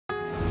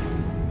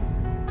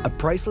A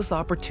priceless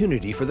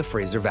opportunity for the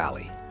Fraser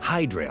Valley.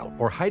 Hydrail,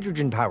 or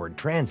hydrogen-powered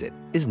transit,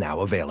 is now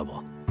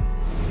available.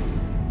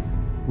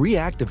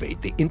 Reactivate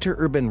the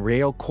Interurban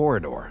Rail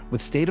Corridor with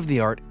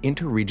state-of-the-art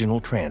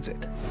interregional transit.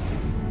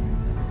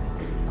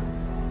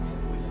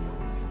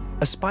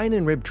 A spine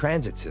and rib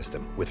transit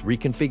system with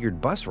reconfigured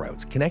bus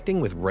routes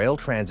connecting with rail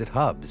transit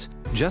hubs,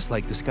 just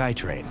like the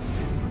Skytrain.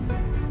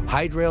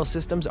 Hydrail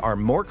systems are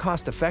more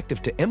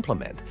cost-effective to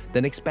implement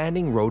than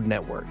expanding road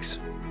networks.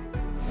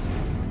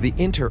 The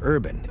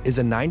Interurban is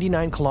a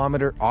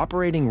 99-kilometer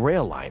operating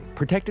rail line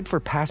protected for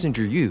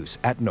passenger use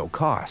at no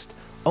cost,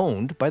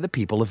 owned by the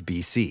people of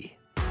BC.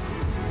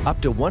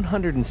 Up to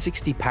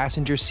 160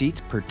 passenger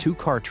seats per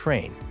two-car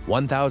train,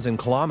 1,000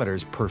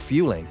 kilometers per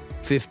fueling,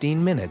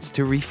 15 minutes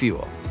to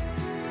refuel.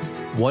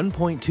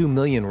 1.2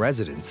 million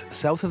residents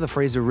south of the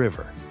Fraser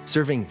River,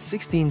 serving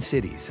 16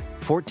 cities,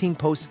 14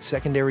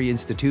 post-secondary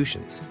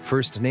institutions,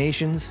 First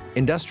Nations,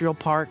 industrial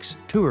parks,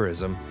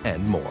 tourism,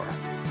 and more.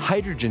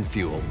 Hydrogen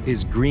fuel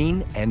is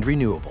green and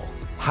renewable.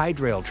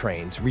 Hydrail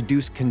trains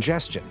reduce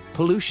congestion,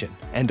 pollution,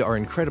 and are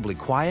incredibly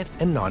quiet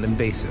and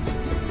non-invasive.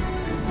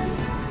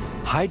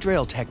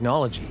 Hydrail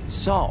technology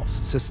solves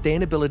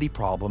sustainability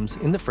problems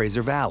in the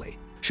Fraser Valley,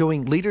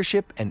 showing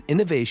leadership and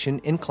innovation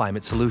in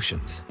climate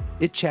solutions.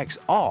 It checks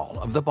all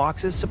of the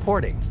boxes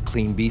supporting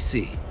Clean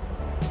BC.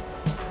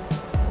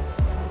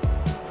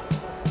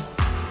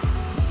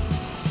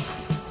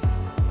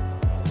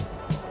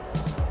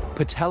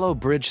 Pattullo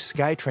Bridge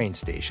Skytrain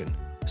Station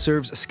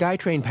serves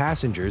Skytrain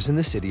passengers in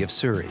the city of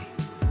Surrey.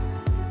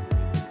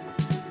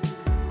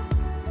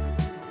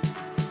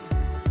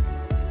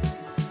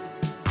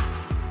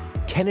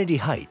 Kennedy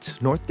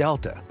Heights, North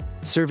Delta,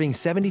 serving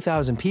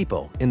 70,000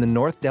 people in the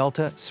North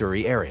Delta,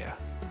 Surrey area.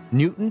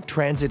 Newton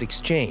Transit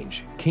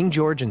Exchange, King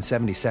George and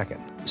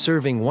 72nd,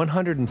 serving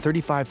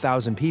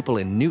 135,000 people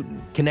in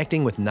Newton,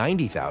 connecting with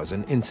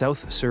 90,000 in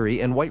South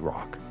Surrey and White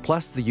Rock,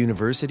 plus the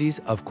universities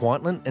of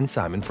Kwantlen and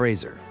Simon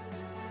Fraser.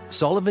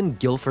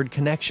 Sullivan-Guildford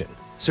Connection,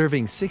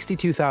 serving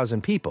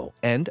 62,000 people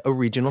and a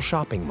regional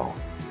shopping mall.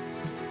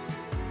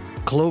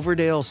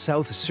 Cloverdale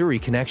South Surrey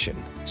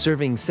Connection,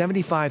 serving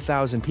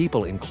 75,000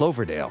 people in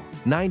Cloverdale,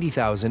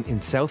 90,000 in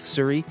South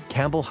Surrey,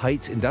 Campbell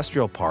Heights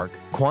Industrial Park,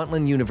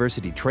 Kwantlen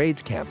University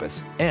Trades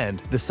Campus, and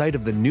the site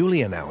of the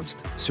newly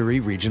announced Surrey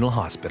Regional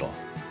Hospital.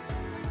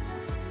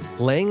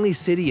 Langley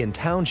City and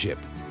Township,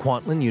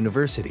 Kwantlen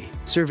University,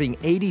 serving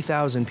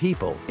 80,000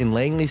 people in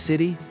Langley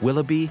City,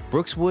 Willoughby,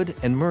 Brookswood,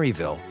 and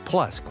Murrayville,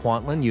 plus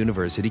Kwantlen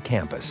University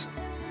Campus.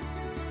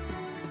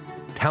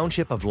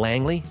 Township of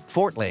Langley,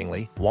 Fort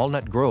Langley,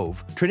 Walnut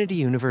Grove, Trinity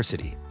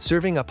University,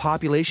 serving a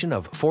population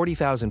of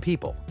 40,000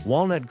 people,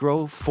 Walnut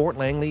Grove, Fort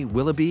Langley,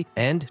 Willoughby,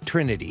 and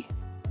Trinity.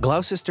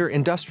 Gloucester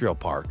Industrial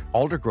Park,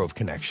 Aldergrove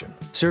Connection,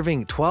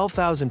 serving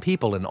 12,000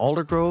 people in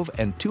Aldergrove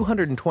and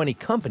 220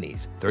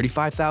 companies,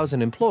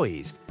 35,000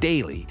 employees,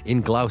 daily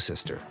in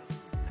Gloucester.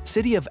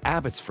 City of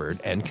Abbotsford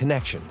and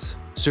Connections,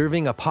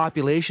 serving a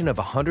population of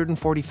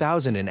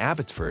 140,000 in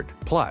Abbotsford,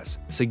 plus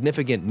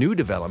significant new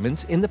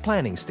developments in the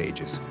planning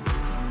stages.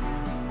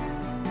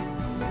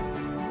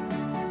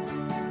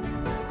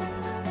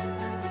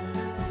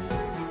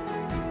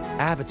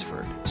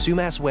 Abbotsford,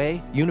 Sumas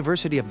Way,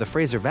 University of the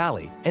Fraser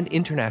Valley, and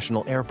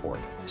International Airport,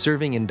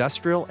 serving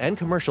industrial and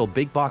commercial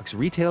big box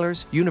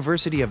retailers,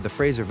 University of the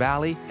Fraser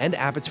Valley, and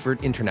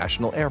Abbotsford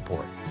International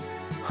Airport.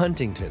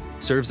 Huntington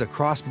serves a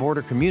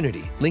cross-border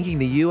community linking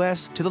the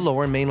U.S. to the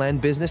Lower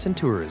Mainland business and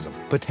tourism,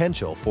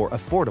 potential for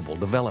affordable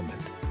development.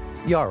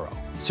 Yarrow,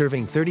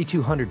 serving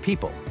 3,200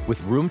 people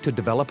with room to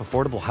develop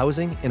affordable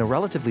housing in a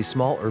relatively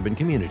small urban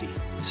community.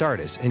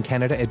 Sardis and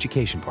Canada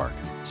Education Park,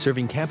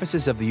 serving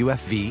campuses of the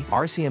UFV,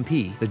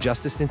 RCMP, the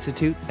Justice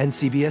Institute, and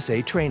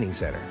CBSA Training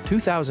Center.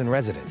 2,000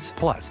 residents,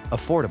 plus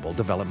affordable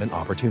development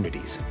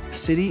opportunities.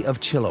 City of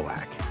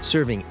Chilliwack,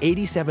 serving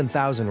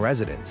 87,000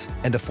 residents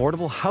and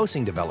affordable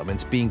housing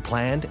developments being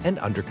planned and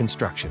under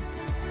construction.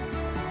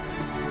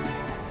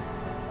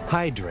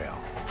 Hydrail.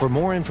 For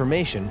more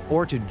information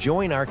or to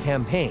join our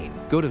campaign,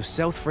 go to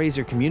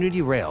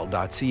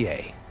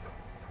southfrasercommunityrail.ca.